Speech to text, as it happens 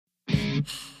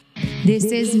This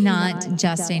is not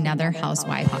just another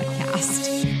housewife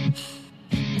podcast.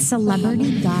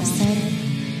 Celebrity gossip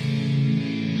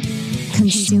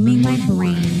consuming my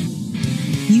brain.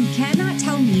 You cannot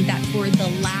tell me that for the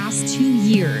last 2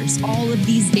 years, all of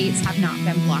these dates have not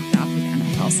been blocked off with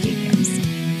NFL stadiums.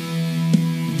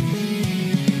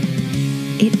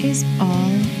 It is all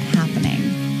happening.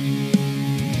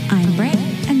 I'm Britt,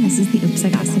 and this is the Oops, I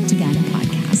Gossiped Again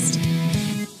podcast.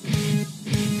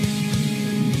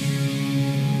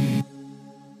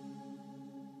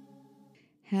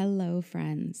 Hello,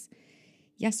 friends.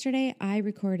 Yesterday, I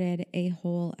recorded a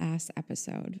whole ass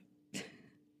episode.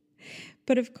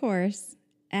 But of course,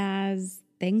 as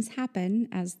things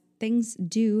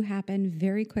do happen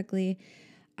very quickly,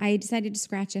 I decided to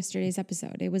scratch yesterday's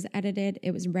episode. It was edited,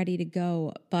 it was ready to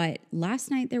go. But last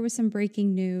night, there was some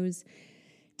breaking news.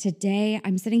 Today,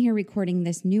 I'm sitting here recording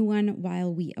this new one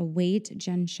while we await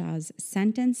Jen Shah's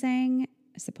sentencing.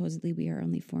 Supposedly, we are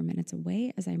only 4 minutes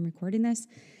away as I'm recording this.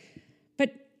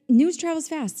 But news travels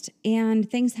fast and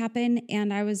things happen.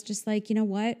 And I was just like, you know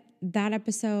what? That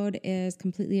episode is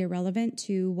completely irrelevant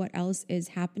to what else is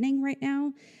happening right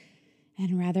now.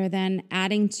 And rather than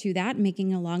adding to that,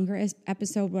 making a longer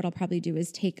episode, what I'll probably do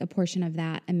is take a portion of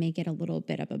that and make it a little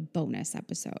bit of a bonus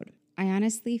episode. I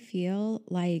honestly feel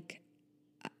like,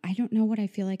 I don't know what I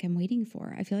feel like I'm waiting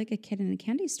for. I feel like a kid in a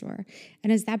candy store.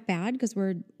 And is that bad? Because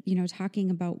we're, talking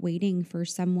about waiting for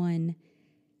someone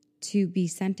to be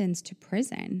sentenced to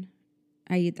prison.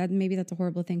 Maybe that's a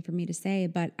horrible thing for me to say,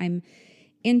 but I'm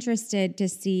interested to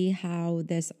see how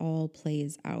this all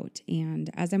plays out.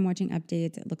 And as I'm watching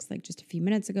updates, it looks like just a few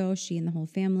minutes ago, she and the whole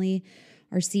family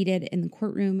are seated in the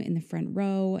courtroom in the front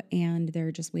row, and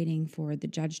they're just waiting for the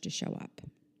judge to show up.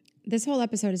 This whole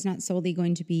episode is not solely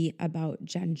going to be about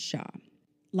Jen Shah.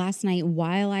 Last night,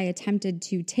 while I attempted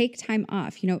to take time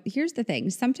off, here's the thing.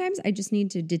 Sometimes I just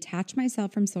need to detach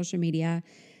myself from social media,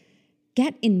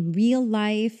 get in real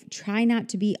life, try not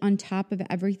to be on top of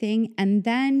everything. And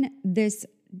then this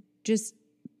just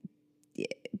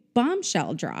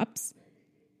bombshell drops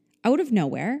out of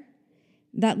nowhere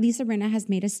that Rinna has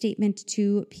made a statement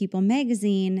to People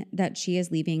magazine that she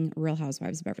is leaving Real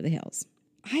Housewives of Beverly Hills.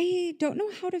 I don't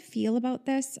know how to feel about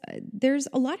this. There's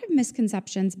a lot of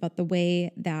misconceptions about the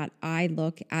way that I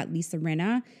look at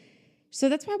Rinna. So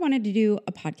that's why I wanted to do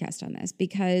a podcast on this,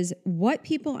 because what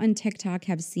people on TikTok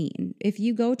have seen, if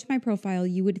you go to my profile,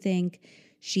 you would think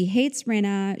she hates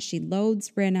Rinna, she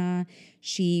loathes Rinna,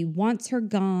 she wants her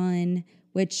gone,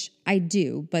 which I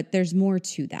do, but there's more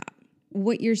to that.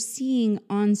 What you're seeing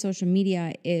on social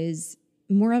media is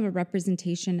more of a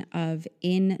representation of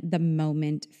in the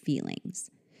moment feelings.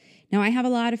 Now, I have a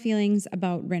lot of feelings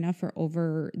about Rinna for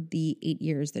over the 8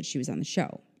 years that she was on the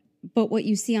show. But what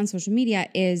you see on social media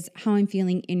is how I'm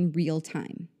feeling in real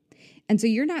time. And so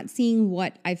you're not seeing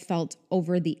what I felt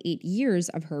over the 8 years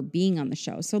of her being on the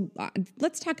show. So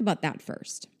let's talk about that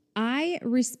first. I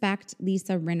respect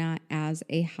Rinna as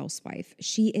a housewife.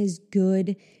 She is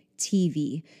good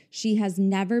TV. She has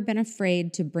never been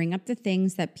afraid to bring up the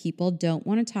things that people don't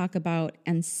want to talk about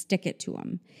and stick it to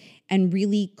them and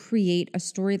really create a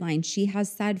storyline. She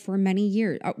has said for many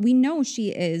years, we know she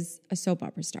is a soap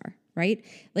opera star, right?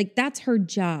 Like that's her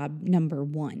job, number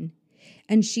one.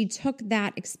 And she took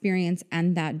that experience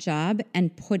and that job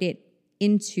and put it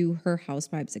into her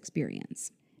housewives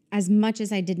experience. As much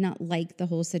as I did not like the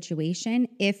whole situation,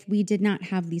 if we did not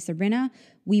have Rinna,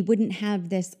 we wouldn't have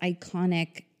this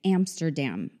iconic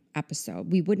Amsterdam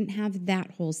episode. We wouldn't have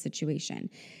that whole situation.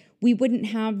 We wouldn't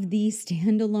have the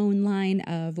standalone line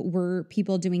of were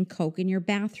people doing coke in your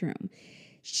bathroom.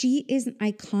 She is an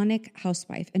iconic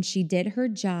housewife and she did her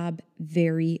job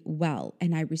very well.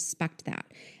 And I respect that.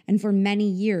 And for many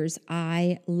years,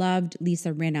 I loved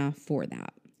Rinna for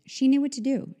that. She knew what to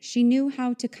do. She knew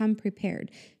how to come prepared.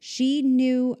 She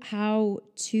knew how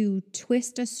to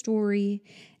twist a story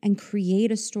and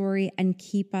create a story and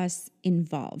keep us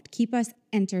involved, keep us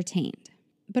entertained.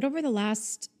 But over the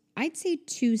last, I'd say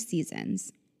 2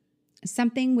 seasons,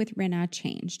 something with Rinna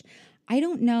changed. I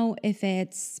don't know if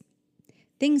it's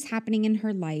things happening in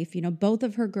her life. Both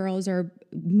of her girls are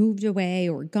moved away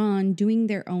or gone, doing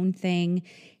their own thing.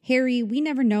 Harry, we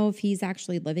never know if he's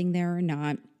actually living there or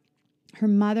not. Her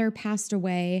mother passed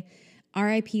away.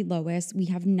 R.I.P. Lois. We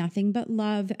have nothing but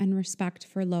love and respect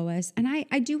for Lois. And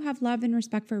I do have love and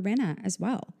respect for Rinna as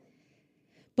well.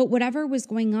 But whatever was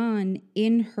going on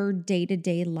in her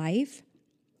day-to-day life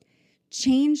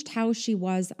changed how she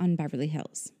was on Beverly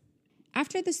Hills.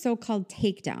 After the so-called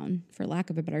takedown, for lack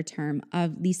of a better term,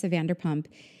 of Lisa Vanderpump,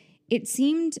 it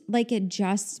seemed like it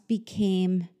just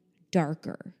became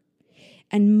darker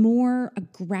and more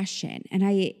aggression. And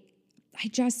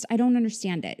I don't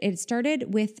understand it. It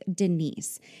started with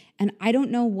Denise, and I don't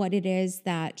know what it is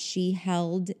that she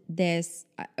held this,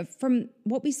 from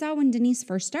what we saw when Denise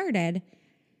first started,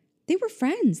 they were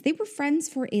friends. They were friends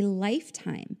for a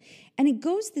lifetime. And it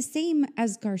goes the same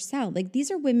as Garcelle. Like, these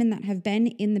are women that have been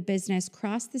in the business,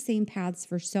 crossed the same paths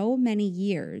for so many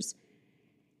years,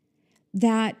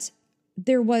 that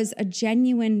there was a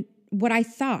genuine, what I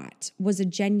thought was a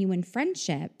genuine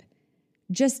friendship,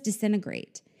 just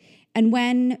disintegrate. And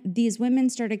when these women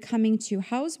started coming to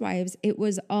Housewives, it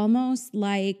was almost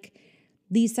like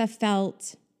Lisa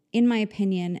felt, in my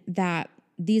opinion, that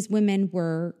these women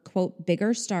were, quote,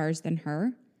 bigger stars than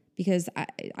her, because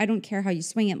I don't care how you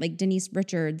swing it. Like, Denise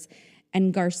Richards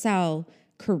and Garcelle,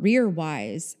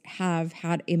 career-wise, have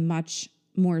had a much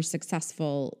more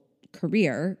successful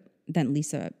career than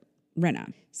Lisa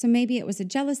Rinna. So maybe it was a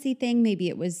jealousy thing. Maybe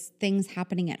it was things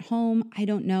happening at home. I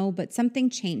don't know, but something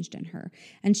changed in her,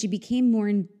 and she became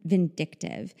more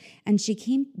vindictive, and she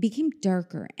became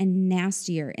darker and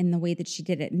nastier in the way that she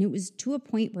did it. And it was to a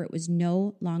point where it was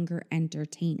no longer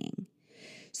entertaining.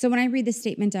 So when I read the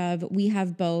statement of, we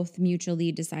have both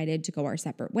mutually decided to go our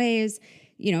separate ways,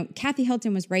 Kathy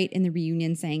Hilton was right in the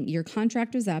reunion saying, your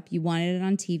contract was up. You wanted it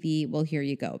on TV. Well, here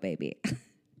you go, baby.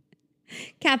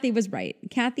 Kathy was right.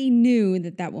 Kathy knew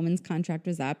that woman's contract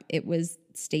was up. It was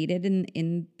stated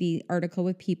in the article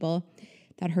with People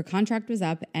that her contract was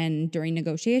up, and during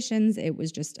negotiations, it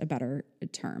was just a better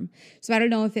term. So I don't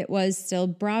know if it was still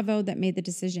Bravo that made the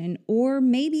decision, or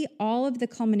maybe all of the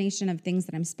culmination of things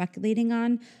that I'm speculating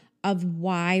on of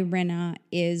why Rinna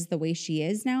is the way she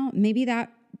is now.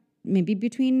 Maybe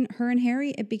between her and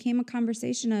Harry, it became a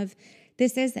conversation of,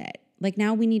 this is it. Like,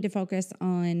 now we need to focus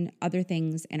on other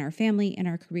things in our family, in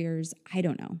our careers. I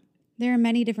don't know. There are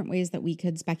many different ways that we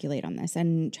could speculate on this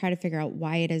and try to figure out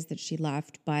why it is that she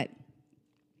left. But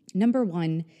number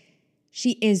one,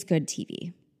 she is good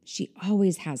TV. She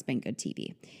always has been good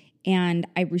TV. And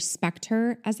I respect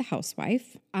her as a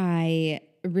housewife. I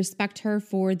respect her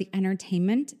for the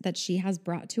entertainment that she has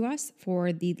brought to us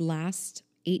for the last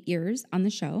 8 years on the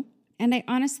show. And I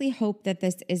honestly hope that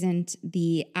this isn't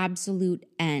the absolute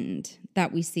end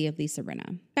that we see of Lisa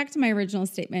Rinna. Back to my original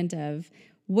statement of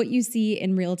what you see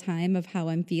in real time of how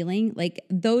I'm feeling, like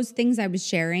those things I was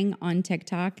sharing on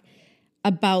TikTok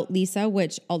about Lisa,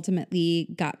 which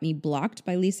ultimately got me blocked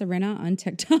by Lisa Rinna on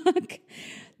TikTok.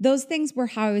 Those things were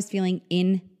how I was feeling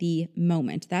in the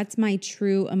moment. That's my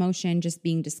true emotion, just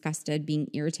being disgusted,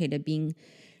 being irritated, being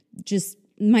just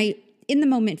my in the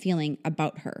moment feeling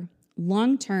about her.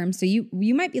 Long term, so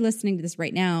you might be listening to this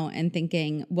right now and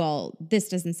thinking, well, this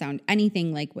doesn't sound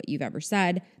anything like what you've ever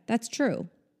said. That's true.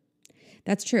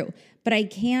 That's true. But I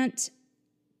can't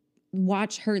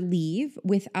watch her leave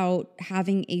without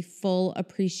having a full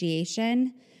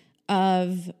appreciation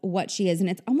of what she is. And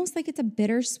it's almost like it's a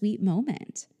bittersweet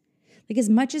moment. Like, as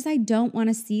much as I don't want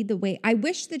to see the way, I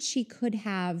wish that she could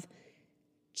have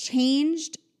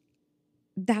changed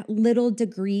that little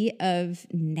degree of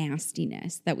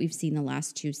nastiness that we've seen the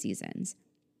last 2 seasons,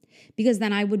 because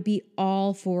then I would be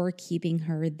all for keeping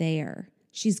her there.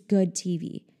 She's good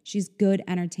TV. She's good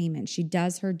entertainment. She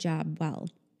does her job well.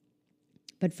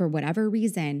 But for whatever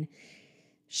reason,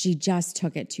 she just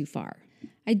took it too far.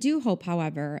 I do hope,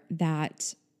 however,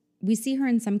 that we see her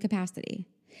in some capacity.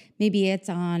 Maybe it's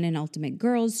on an Ultimate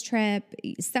Girls trip,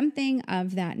 something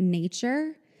of that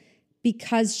nature,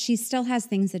 because she still has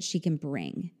things that she can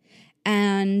bring.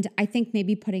 And I think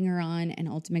maybe putting her on an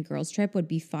Ultimate Girls trip would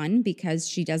be fun, because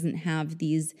she doesn't have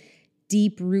these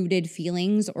deep-rooted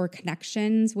feelings or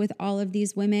connections with all of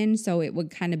these women. So it would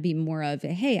kind of be more of a,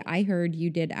 hey, I heard you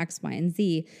did X, Y, and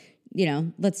Z.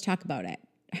 Let's talk about it,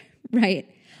 right?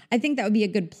 I think that would be a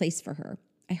good place for her.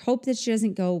 I hope that she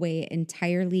doesn't go away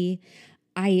entirely.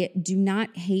 I do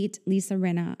not hate Lisa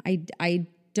Rinna. I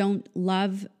don't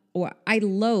love, or I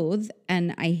loathe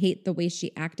and I hate the way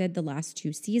she acted the last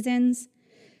 2 seasons,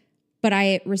 but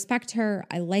I respect her.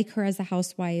 I like her as a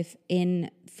housewife in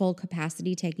full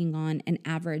capacity, taking on an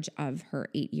average of her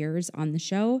 8 years on the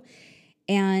show,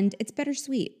 and it's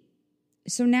bittersweet.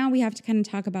 So now we have to kind of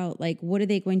talk about, like, what are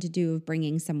they going to do of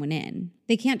bringing someone in?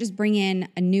 They can't just bring in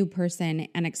a new person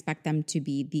and expect them to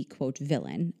be the, quote,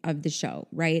 villain of the show,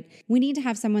 right? We need to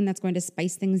have someone that's going to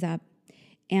spice things up.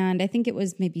 And I think it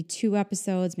was maybe 2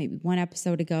 episodes, maybe 1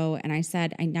 episode ago, and I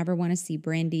said, I never want to see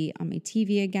Brandy on my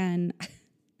TV again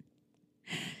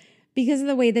because of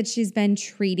the way that she's been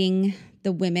treating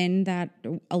the women that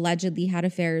allegedly had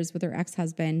affairs with her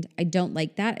ex-husband. I don't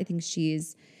like that. I think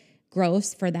she's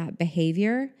gross for that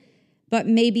behavior. But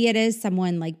maybe it is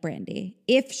someone like Brandy.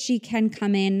 If she can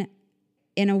come in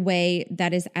a way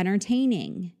that is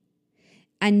entertaining,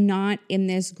 and not in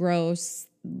this gross,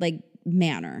 like,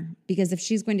 manner. Because if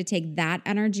she's going to take that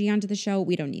energy onto the show,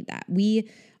 we don't need that. We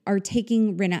are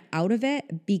taking Rinna out of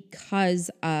it because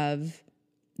of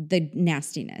the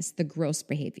nastiness, the gross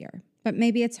behavior. But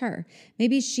maybe it's her.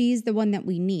 Maybe she's the one that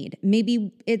we need.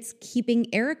 Maybe it's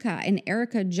keeping Erica, and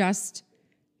Erica just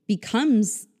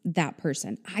becomes that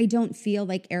person. I don't feel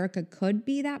like Erica could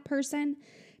be that person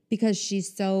because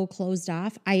she's so closed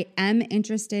off. I am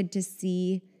interested to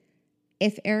see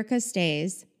if Erica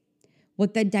stays,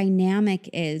 what the dynamic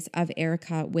is of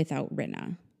Erica without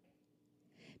Rinna.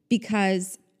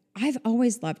 Because I've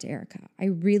always loved Erica. I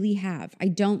really have. I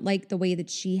don't like the way that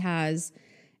she has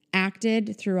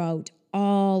acted throughout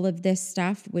all of this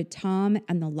stuff with Tom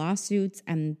and the lawsuits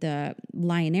and the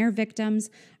Lionaire victims.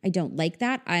 I don't like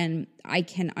that. And I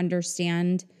can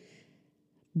understand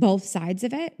both sides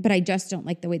of it, but I just don't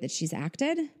like the way that she's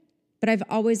acted. But I've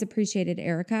always appreciated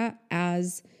Erica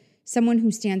as someone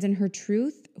who stands in her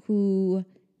truth, who,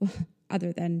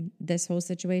 other than this whole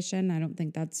situation, I don't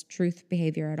think that's truth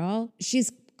behavior at all.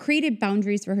 She's created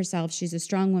boundaries for herself. She's a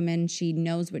strong woman. She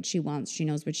knows what she wants. She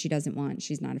knows what she doesn't want.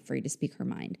 She's not afraid to speak her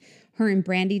mind. Her and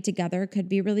Brandy together could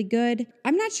be really good.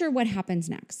 I'm not sure what happens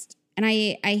next. And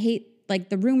I hate like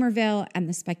the rumorville and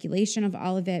the speculation of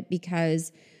all of it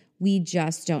because we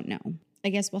just don't know. I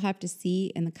guess we'll have to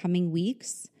see in the coming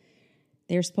weeks.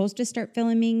 They're supposed to start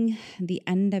filming the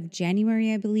end of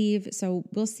January, I believe. So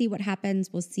we'll see what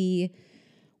happens. We'll see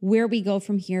where we go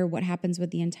from here, what happens with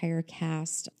the entire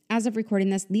cast. As of recording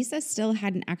this, Lisa still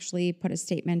hadn't actually put a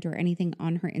statement or anything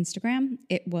on her Instagram.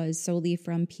 It was solely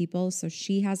from people, so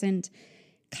she hasn't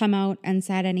come out and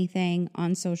said anything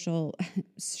on social,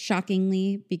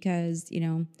 shockingly, because, you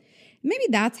know, maybe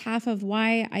that's half of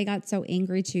why I got so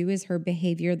angry too, is her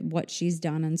behavior, what she's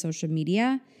done on social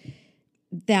media.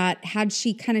 That had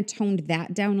she kind of toned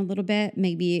that down a little bit,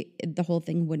 maybe the whole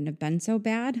thing wouldn't have been so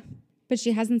bad. But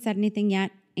she hasn't said anything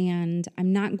yet. And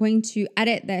I'm not going to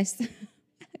edit this.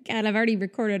 God, I've already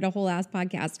recorded a whole ass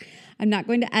podcast. I'm not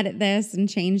going to edit this and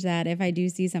change that if I do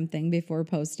see something before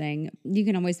posting. You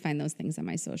can always find those things on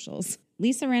my socials.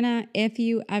 Lisa Rinna, if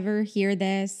you ever hear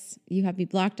this, you have me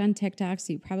blocked on TikTok,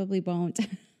 so you probably won't.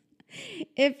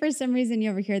 If for some reason you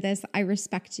ever hear this, I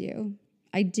respect you.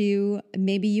 I do.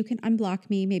 Maybe you can unblock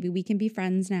me. Maybe we can be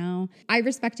friends now. I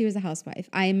respect you as a housewife.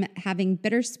 I'm having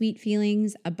bittersweet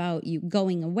feelings about you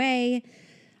going away.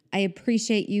 I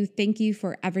appreciate you. Thank you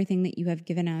for everything that you have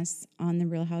given us on The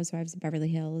Real Housewives of Beverly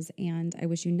Hills, and I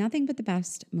wish you nothing but the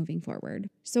best moving forward.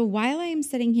 So while I am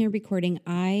sitting here recording,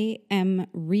 I am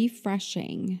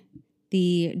refreshing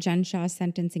the Jen Shah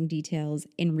sentencing details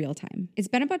in real time. It's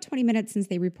been about 20 minutes since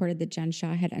they reported that Jen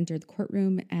Shah had entered the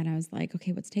courtroom, and I was like,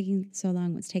 okay, what's taking so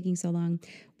long? What's taking so long?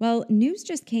 Well, news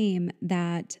just came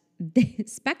that the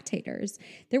spectators,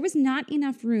 there was not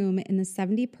enough room in the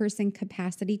 70-person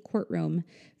capacity courtroom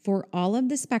for all of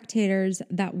the spectators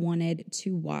that wanted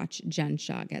to watch Jen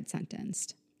Shah get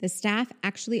sentenced. The staff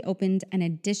actually opened an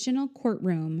additional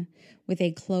courtroom with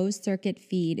a closed circuit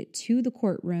feed to the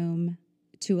courtroom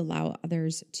to allow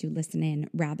others to listen in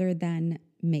rather than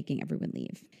making everyone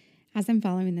leave. As I'm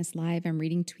following this live, I'm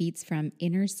reading tweets from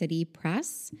Inner City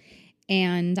Press,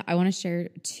 and I want to share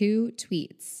two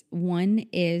tweets. One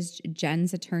is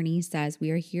Jen's attorney says,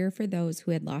 "We are here for those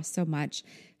who had lost so much.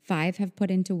 5 have put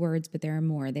into words, but there are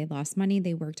more. They lost money,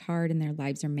 they worked hard, and their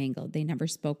lives are mangled. They never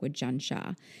spoke with Jen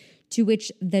Shah." To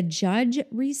which the judge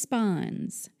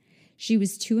responds, "She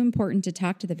was too important to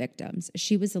talk to the victims.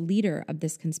 She was a leader of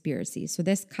this conspiracy, so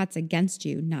this cuts against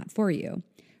you, not for you."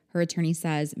 Her attorney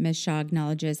says, "Ms. Shah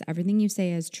acknowledges everything you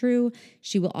say is true.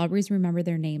 She will always remember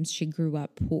their names. She grew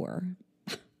up poor."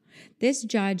 This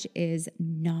judge is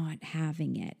not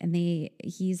having it. And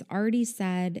he's already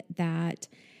said that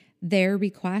their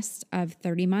request of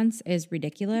 30 months is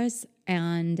ridiculous.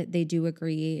 And they do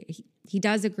agree. He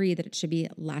does agree that it should be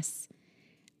less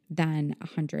than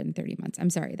 130 months. I'm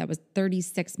sorry, that was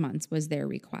 36 months was their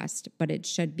request, but it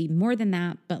should be more than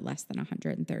that, but less than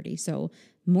 130. So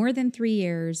more than 3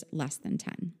 years, less than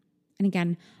 10. And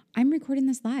again, I'm recording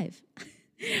this live.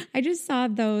 I just saw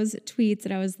those tweets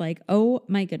and I was like, oh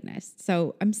my goodness.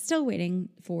 So I'm still waiting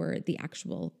for the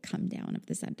actual come down of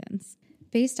the sentence.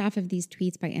 Based off of these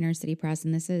tweets by Inner City Press,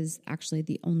 and this is actually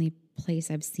the only place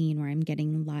I've seen where I'm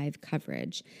getting live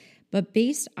coverage, but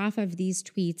based off of these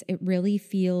tweets, it really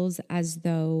feels as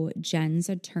though Jen's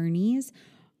attorneys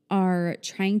are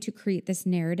trying to create this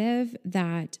narrative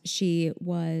that she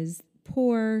was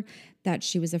poor, that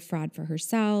she was a fraud for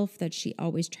herself, that she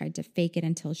always tried to fake it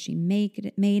until she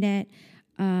made it.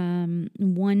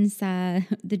 One said,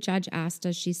 the judge asked,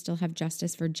 does she still have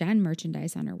Justice for Jen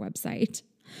merchandise on her website?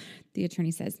 The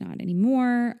attorney says not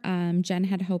anymore. Jen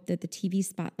had hoped that the TV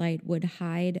spotlight would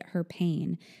hide her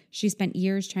pain. She spent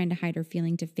years trying to hide her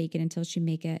feeling, to fake it until she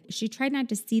make it. She tried not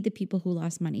to see the people who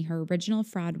lost money. Her original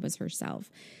fraud was herself.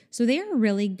 So they are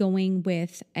really going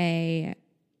with a,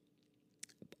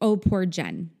 oh, poor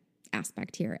Jen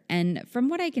aspect here. And from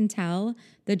what I can tell,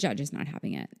 the judge is not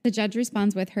having it. The judge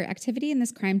responds with, her activity in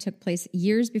this crime took place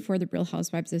years before the Real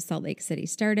Housewives of Salt Lake City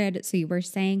started. So you were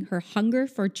saying her hunger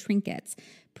for trinkets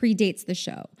predates the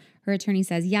show. Her attorney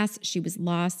says, yes, she was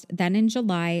lost. Then in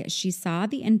July, she saw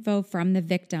the info from the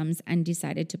victims and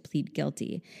decided to plead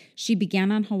guilty. She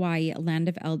began on Hawaii, a land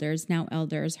of elders. Now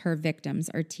elders, her victims,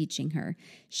 are teaching her.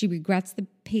 She regrets the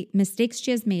mistakes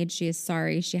she has made. She is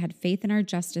sorry. She had faith in our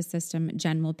justice system.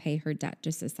 Jen will pay her debt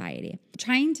to society.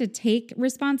 Trying to take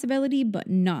responsibility, but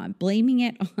not blaming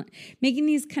it on, making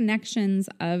these connections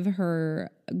of her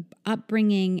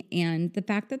upbringing and the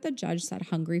fact that the judge said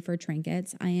hungry for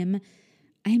trinkets.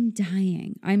 I'm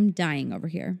dying. I'm dying over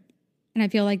here. And I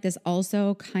feel like this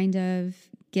also kind of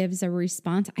gives a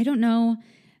response. I don't know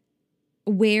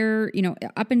where,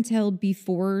 up until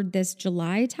before this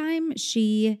July time,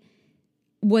 she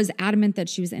was adamant that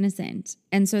she was innocent.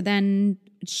 And so then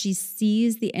she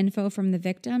sees the info from the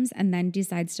victims and then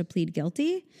decides to plead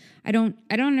guilty. I don't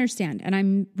understand. And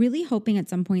I'm really hoping at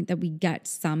some point that we get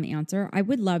some answer. I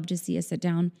would love to see a sit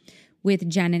down with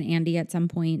Jen and Andy at some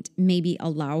point, maybe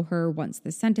allow her once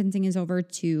the sentencing is over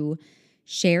to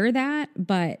share that.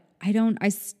 But I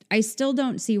still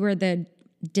don't see where the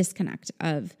disconnect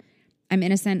of I'm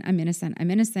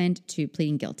innocent to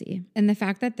pleading guilty. And the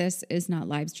fact that this is not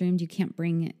live streamed, you can't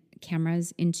bring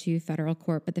cameras into federal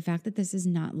court, but the fact that this is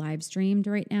not live streamed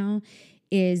right now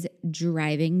is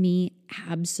driving me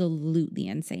absolutely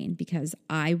insane because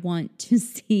I want to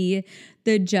see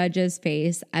the judge's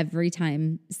face every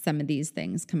time some of these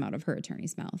things come out of her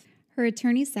attorney's mouth. Her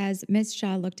attorney says Ms.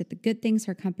 Shah looked at the good things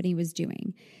her company was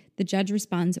doing. The judge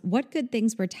responds, what good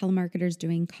things were telemarketers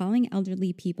doing, calling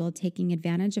elderly people, taking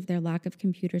advantage of their lack of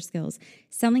computer skills,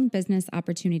 selling business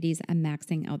opportunities, and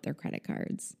maxing out their credit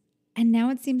cards? And now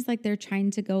it seems like they're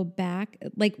trying to go back,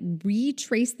 like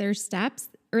retrace their steps.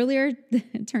 Earlier, the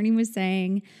attorney was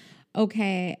saying,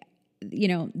 okay,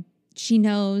 she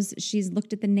knows, she's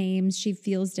looked at the names, she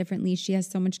feels differently, she has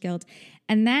so much guilt.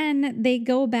 And then they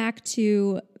go back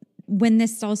to when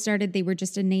this all started, they were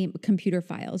just computer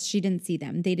files. She didn't see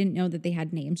them. They didn't know that they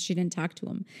had names. She didn't talk to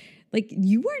them. Like,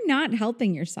 you are not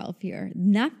helping yourself here.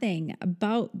 Nothing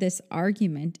about this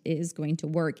argument is going to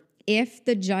work. If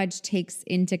the judge takes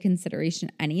into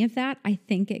consideration any of that, I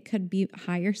think it could be a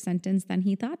higher sentence than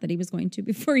he thought that he was going to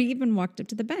before he even walked up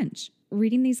to the bench.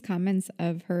 Reading these comments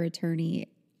of her attorney,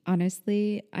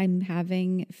 honestly, I'm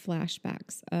having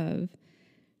flashbacks of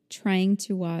trying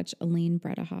to watch Elaine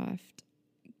Bredehoft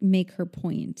make her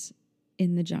point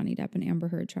in the Johnny Depp and Amber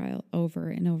Heard trial over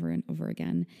and over and over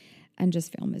again and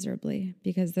just fail miserably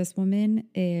because this woman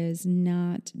is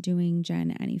not doing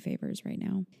Jen any favors right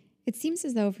now. It seems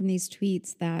as though from these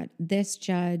tweets that this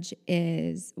judge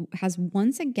has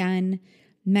once again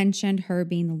mentioned her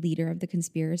being the leader of the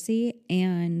conspiracy,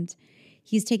 and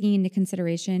he's taking into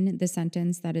consideration the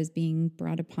sentence that is being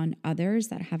brought upon others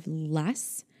that have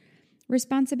less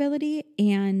responsibility.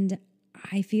 And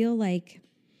I feel like,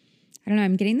 I don't know,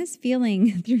 I'm getting this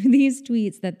feeling through these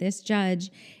tweets that this judge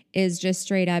is just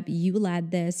straight up, you led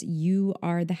this, you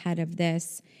are the head of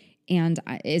this, and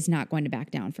is not going to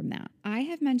back down from that. I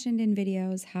have mentioned in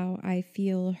videos how I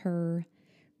feel her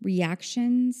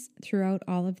reactions throughout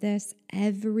all of this,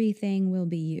 everything will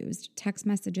be used. Text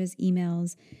messages,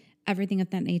 emails, everything of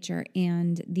that nature.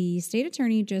 And the state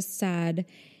attorney just said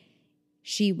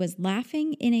she was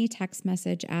laughing in a text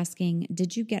message asking,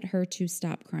 did you get her to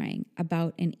stop crying?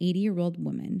 About an 80-year-old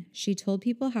woman. She told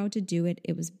people how to do it.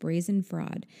 It was brazen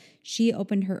fraud. She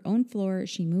opened her own floor.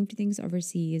 She moved things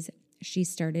overseas. She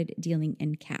started dealing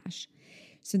in cash.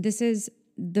 So this is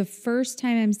the first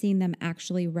time I'm seeing them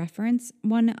actually reference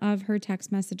one of her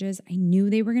text messages. I knew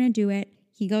they were going to do it.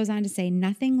 He goes on to say,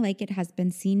 nothing like it has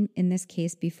been seen in this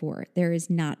case before. There is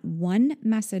not one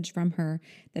message from her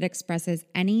that expresses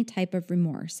any type of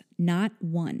remorse. Not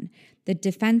one. The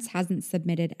defense hasn't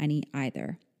submitted any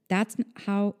either. That's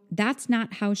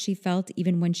not how she felt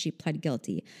even when she pled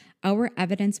guilty. Our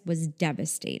evidence was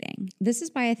devastating. This is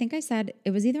why I think I said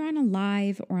it was either on a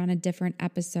live or on a different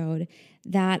episode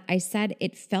that I said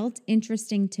it felt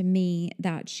interesting to me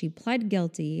that she pled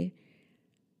guilty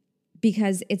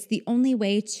because it's the only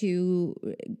way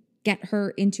to get her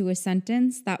into a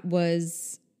sentence that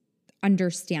was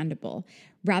understandable.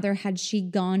 Rather, had she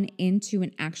gone into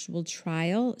an actual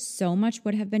trial, so much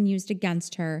would have been used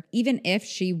against her. Even if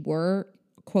she were,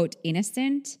 quote,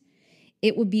 innocent,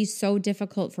 it would be so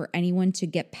difficult for anyone to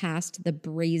get past the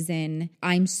brazen,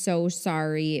 I'm so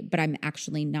sorry, but I'm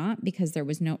actually not, because there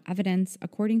was no evidence,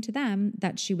 according to them,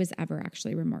 that she was ever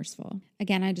actually remorseful.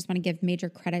 Again, I just want to give major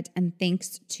credit and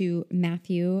thanks to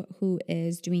Matthew, who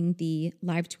is doing the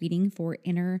live tweeting for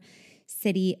Inner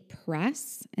City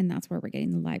Press. And that's where we're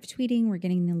getting the live tweeting. We're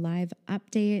getting the live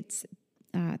updates.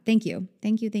 Thank you.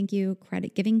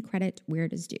 Credit, giving credit where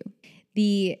it is due.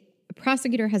 The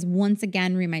prosecutor has once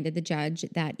again reminded the judge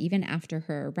that even after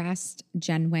her arrest,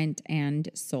 Jen went and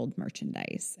sold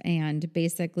merchandise, and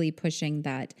basically pushing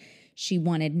that she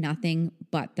wanted nothing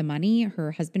but the money.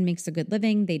 Her husband makes a good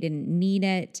living. They didn't need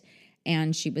it.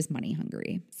 And she was money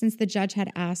hungry. Since the judge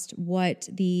had asked what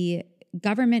the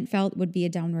government felt would be a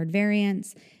downward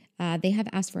variance, they have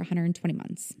asked for 120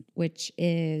 months, which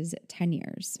is 10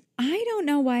 years. I don't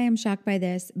know why I'm shocked by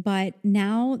this, but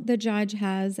now the judge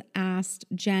has asked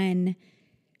Jen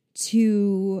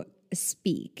to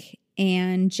speak.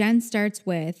 And Jen starts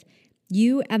with,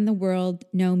 "You and the world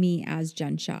know me as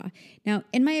Jen Shah." Now,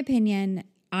 in my opinion,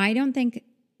 I don't think,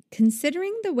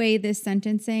 considering the way this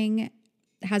sentencing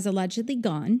has allegedly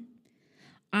gone,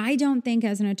 I don't think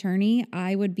as an attorney,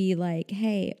 I would be like,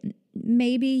 hey,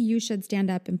 maybe you should stand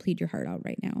up and plead your heart out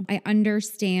right now. I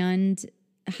understand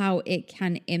how it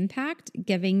can impact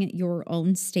giving your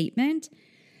own statement.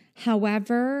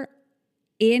 However,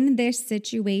 in this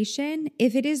situation,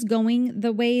 if it is going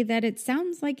the way that it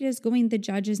sounds like it is going, the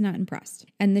judge is not impressed.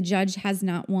 And the judge has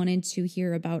not wanted to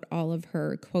hear about all of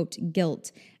her, quote,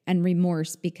 guilt and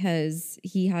remorse, because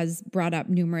he has brought up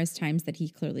numerous times that he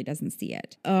clearly doesn't see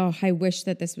it. Oh, I wish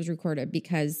that this was recorded,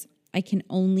 because I can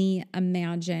only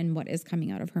imagine what is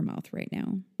coming out of her mouth right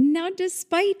now. Now,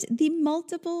 despite the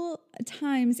multiple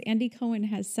times Andy Cohen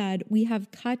has said, we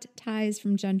have cut ties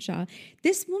from Jen Shah,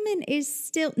 this woman is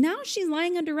still, now she's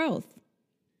lying under oath,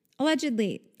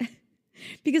 allegedly.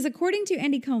 Because according to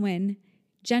Andy Cohen,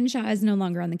 Jen Shah is no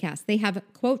longer on the cast. They have,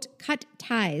 quote, cut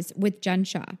ties with Jen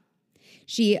Shah.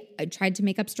 She tried to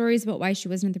make up stories about why she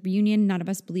wasn't at the reunion. None of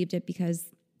us believed it,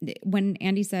 because when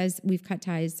Andy says we've cut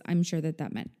ties, I'm sure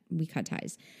that meant we cut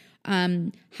ties.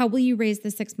 How will you raise the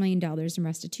 $6 million in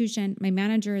restitution? My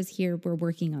manager is here. We're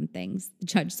working on things. The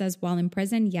judge says, while in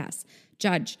prison, yes.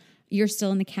 Judge, you're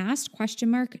still in the cast? Question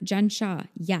mark. Jen Shah,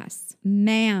 yes.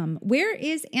 Ma'am, where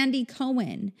is Andy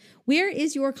Cohen? Where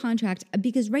is your contract?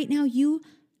 Because right now you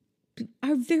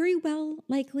are very well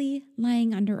likely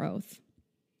lying under oath.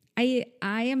 I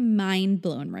am mind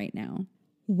blown right now.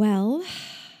 Well,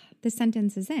 the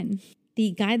sentence is in.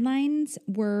 The guidelines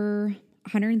were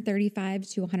 135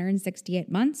 to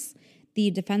 168 months. The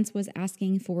defense was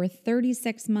asking for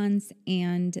 36 months,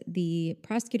 and the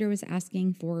prosecutor was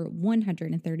asking for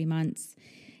 130 months.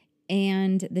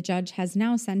 And the judge has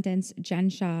now sentenced Jen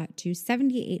Shah to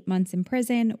 78 months in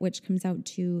prison, which comes out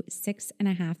to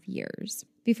 6.5 years.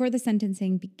 Before the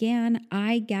sentencing began,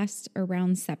 I guessed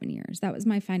around 7 years. That was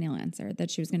my final answer, that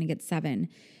she was going to get 7.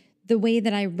 The way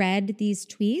that I read these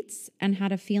tweets and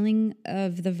had a feeling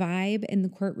of the vibe in the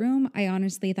courtroom, I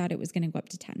honestly thought it was going to go up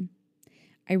to 10.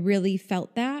 I really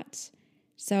felt that.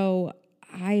 So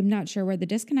I'm not sure where the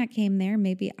disconnect came there.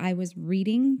 Maybe I was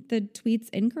reading the tweets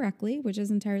incorrectly, which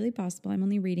is entirely possible. I'm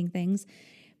only reading things.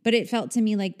 But it felt to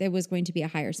me like there was going to be a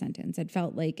higher sentence. It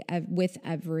felt like with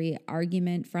every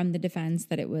argument from the defense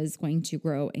that it was going to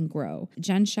grow and grow.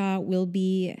 Jen Shah will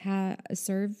be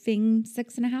serving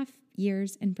 6.5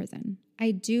 years in prison.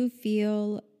 I do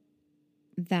feel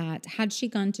that had she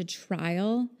gone to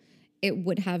trial, it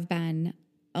would have been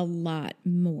a lot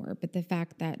more. But the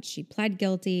fact that she pled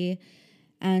guilty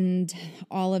and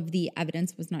all of the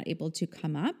evidence was not able to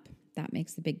come up, that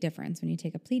makes a big difference. When you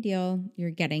take a plea deal,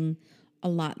 you're getting a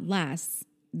lot less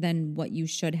than what you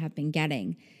should have been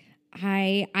getting.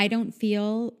 I don't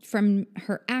feel, from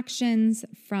her actions,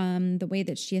 from the way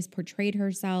that she has portrayed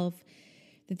herself,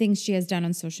 the things she has done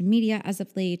on social media as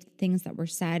of late, things that were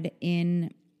said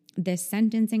in this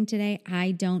sentencing today,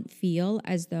 I don't feel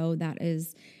as though that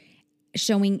is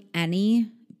showing any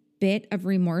bit of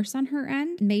remorse on her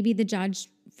end. Maybe the judge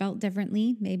felt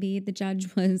differently. Maybe the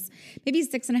judge was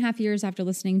 6.5 years after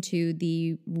listening to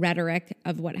the rhetoric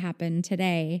of what happened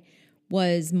today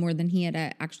was more than he had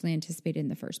actually anticipated in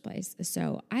the first place.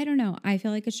 So I don't know. I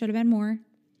feel like it should have been more,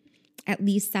 at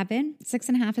least 7.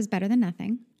 6.5 is better than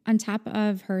nothing. On top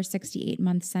of her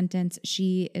 68-month sentence,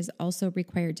 she is also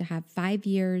required to have 5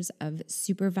 years of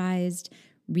supervised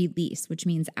release, which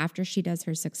means after she does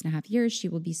her 6.5 years, she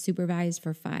will be supervised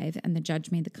for 5. And the judge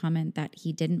made the comment that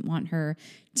he didn't want her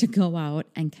to go out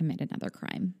and commit another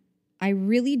crime. I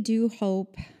really do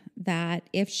hope that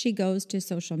if she goes to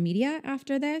social media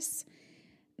after this,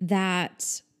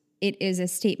 that it is a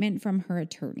statement from her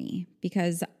attorney,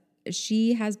 because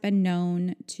she has been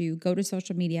known to go to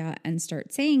social media and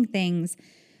start saying things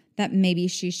that maybe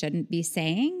she shouldn't be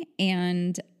saying.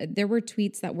 And there were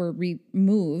tweets that were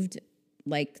removed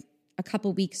like a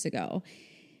couple weeks ago.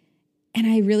 And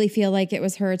I really feel like it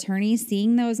was her attorney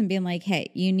seeing those and being like,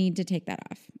 hey, you need to take that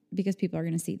off, because people are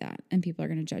going to see that and people are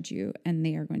going to judge you and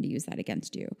they are going to use that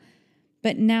against you.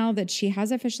 But now that she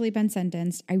has officially been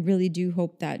sentenced, I really do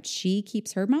hope that she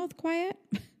keeps her mouth quiet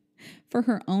for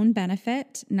her own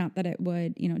benefit. Not that it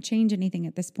would, change anything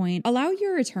at this point. Allow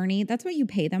your attorney. That's what you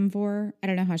pay them for. I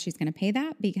don't know how she's going to pay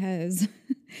that, because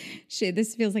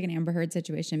this feels like an Amber Heard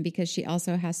situation, because she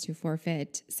also has to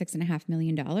forfeit $6.5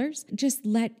 million. Just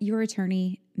let your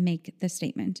attorney make the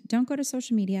statement. Don't go to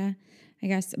social media. I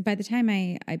guess by the time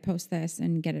I post this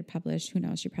and get it published, who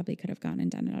knows, she probably could have gone and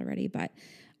done it already. But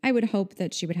I would hope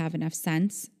that she would have enough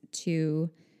sense to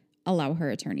allow her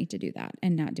attorney to do that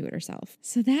and not do it herself.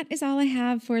 So that is all I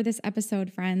have for this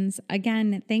episode, friends.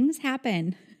 Again, things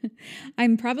happen.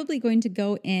 I'm probably going to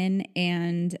go in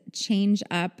and change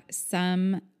up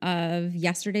some of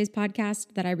yesterday's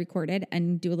podcast that I recorded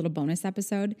and do a little bonus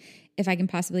episode. If I can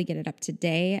possibly get it up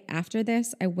today after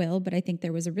this, I will. But I think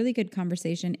there was a really good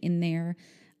conversation in there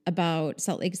about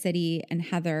Salt Lake City and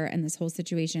Heather and this whole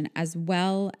situation, as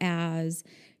well as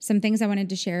some things I wanted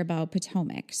to share about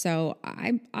Potomac. So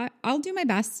I'll do my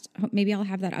best. Maybe I'll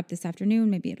have that up this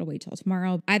afternoon. Maybe it'll wait till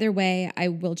tomorrow. Either way, I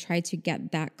will try to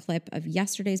get that clip of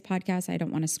yesterday's podcast. I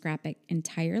don't want to scrap it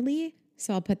entirely.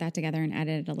 So I'll put that together and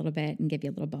edit it a little bit and give you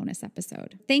a little bonus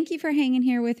episode. Thank you for hanging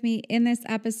here with me in this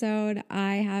episode.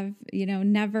 I have,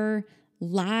 never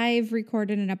live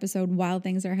recorded an episode while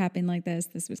things are happening like this.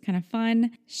 This was kind of fun.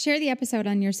 Share the episode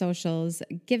on your socials.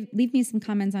 Leave me some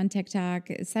comments on TikTok.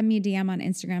 Send me a DM on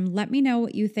Instagram. Let me know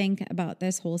what you think about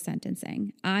this whole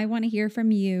sentencing. I want to hear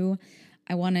from you.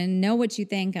 I want to know what you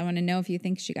think. I want to know if you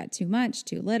think she got too much,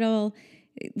 too little.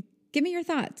 Give me your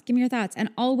thoughts. And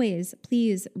always,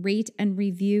 please rate and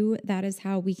review. That is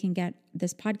how we can get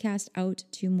this podcast out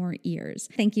to more ears.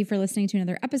 Thank you for listening to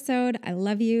another episode. I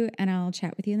love you, and I'll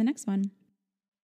chat with you in the next one.